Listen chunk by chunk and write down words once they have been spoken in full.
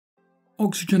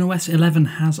OxygenOS 11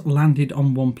 has landed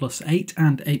on OnePlus 8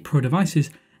 and 8 Pro devices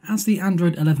as the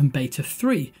Android 11 Beta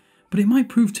 3, but it might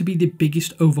prove to be the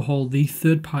biggest overhaul the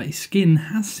third-party skin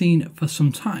has seen for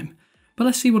some time. But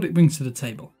let's see what it brings to the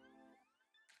table.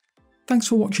 Thanks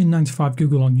for watching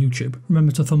 9to5Google on YouTube.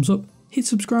 Remember to thumbs up, hit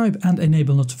subscribe and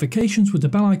enable notifications with the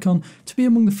bell icon to be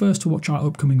among the first to watch our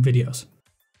upcoming videos.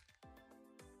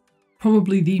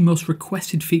 Probably the most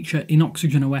requested feature in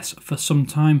OxygenOS for some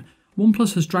time,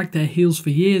 OnePlus has dragged their heels for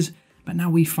years, but now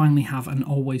we finally have an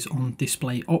always-on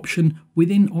display option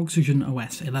within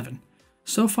OxygenOS 11.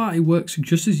 So far it works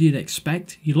just as you'd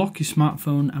expect. You lock your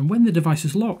smartphone and when the device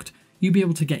is locked, you'll be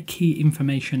able to get key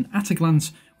information at a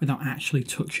glance without actually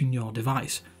touching your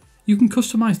device. You can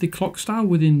customize the clock style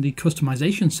within the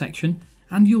customization section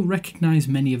and you'll recognize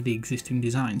many of the existing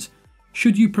designs.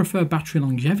 Should you prefer battery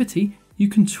longevity, you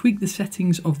can tweak the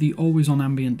settings of the always-on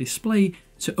ambient display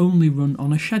to only run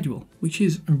on a schedule, which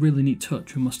is a really neat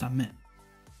touch, we must admit.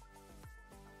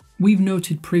 We've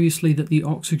noted previously that the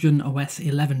OxygenOS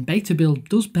 11 beta build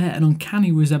does bear an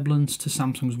uncanny resemblance to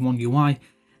Samsung's One UI.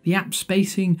 The app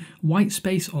spacing, white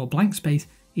space or blank space,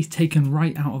 is taken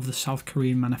right out of the South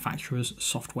Korean manufacturer's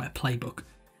software playbook.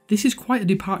 This is quite a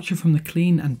departure from the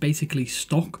clean and basically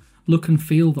stock look and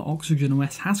feel that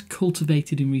OxygenOS has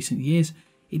cultivated in recent years.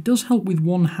 It does help with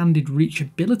one-handed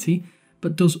reachability,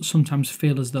 but does sometimes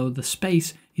feel as though the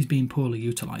space is being poorly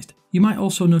utilised. You might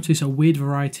also notice a weird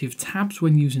variety of tabs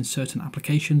when using certain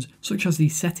applications, such as the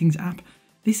Settings app.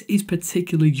 This is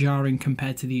particularly jarring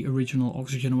compared to the original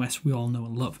OxygenOS we all know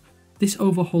and love. This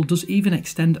overhaul does even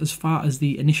extend as far as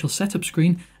the initial setup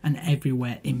screen and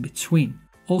everywhere in between.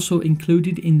 Also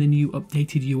included in the new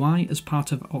updated UI as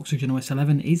part of OxygenOS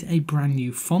 11 is a brand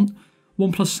new font.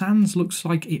 OnePlus Sans looks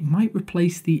like it might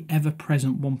replace the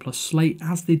ever-present OnePlus Slate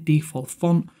as the default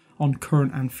font on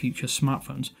current and future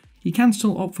smartphones. You can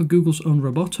still opt for Google's own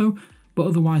Roboto, but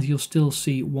otherwise you'll still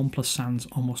see OnePlus Sans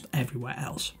almost everywhere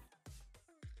else.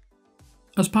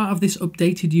 As part of this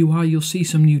updated UI, you'll see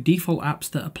some new default apps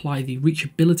that apply the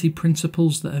reachability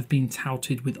principles that have been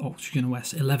touted with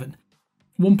OxygenOS 11.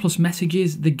 OnePlus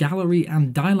Messages, the Gallery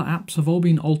and Dialer apps have all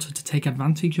been altered to take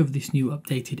advantage of this new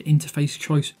updated interface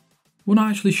choice. We're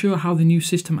not actually sure how the new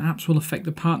system apps will affect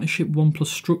the partnership OnePlus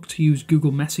struck to use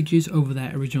Google Messages over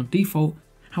their original default.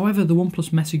 However, the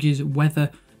OnePlus Messages,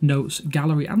 Weather, Notes,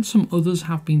 Gallery and some others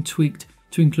have been tweaked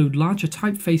to include larger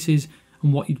typefaces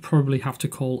and what you'd probably have to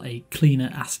call a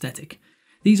cleaner aesthetic.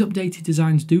 These updated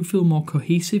designs do feel more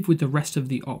cohesive with the rest of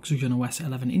the OxygenOS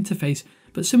 11 interface,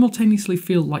 but simultaneously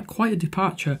feel like quite a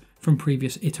departure from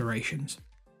previous iterations.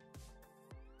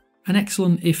 An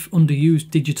excellent, if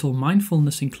underused, digital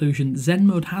mindfulness inclusion, Zen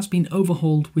mode has been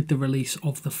overhauled with the release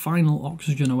of the final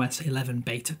OxygenOS 11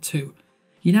 Beta 2.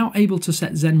 You're now able to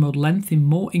set Zen mode length in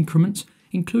more increments,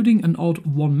 including an odd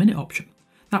 1 minute option.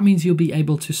 That means you'll be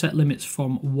able to set limits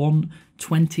from 1,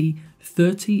 20,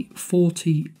 30,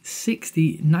 40,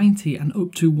 60, 90 and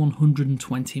up to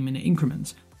 120 minute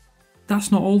increments.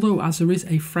 That's not all though, as there is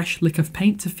a fresh lick of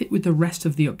paint to fit with the rest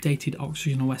of the updated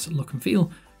OxygenOS look and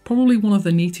feel. Probably one of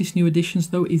the neatest new additions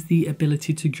though is the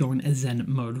ability to join a Zen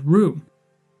mode room.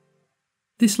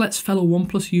 This lets fellow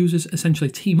OnePlus users essentially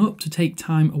team up to take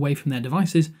time away from their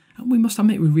devices, and we must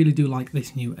admit we really do like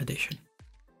this new addition.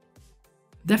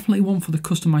 Definitely one for the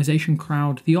customization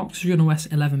crowd, the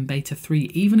OxygenOS 11 Beta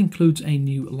 3 even includes a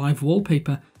new live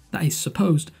wallpaper that is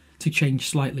supposed to change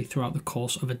slightly throughout the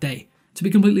course of a day. To be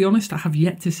completely honest, I have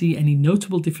yet to see any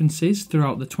notable differences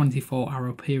throughout the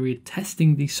 24-hour period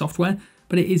testing the software,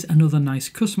 but it is another nice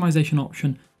customization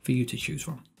option for you to choose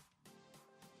from.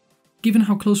 Given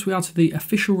how close we are to the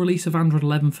official release of Android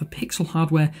 11 for Pixel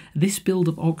hardware, this build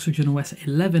of OxygenOS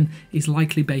 11 is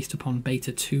likely based upon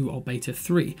Beta 2 or Beta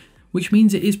 3, which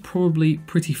means it is probably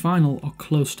pretty final or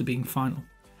close to being final.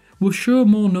 We're sure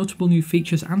more notable new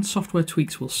features and software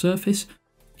tweaks will surface.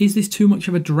 Is this too much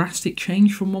of a drastic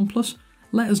change from OnePlus?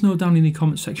 Let us know down in the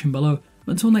comments section below.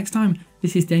 But until next time,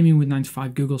 this is Damien with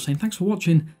 9to5Google saying thanks for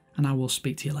watching, and I will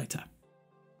speak to you later.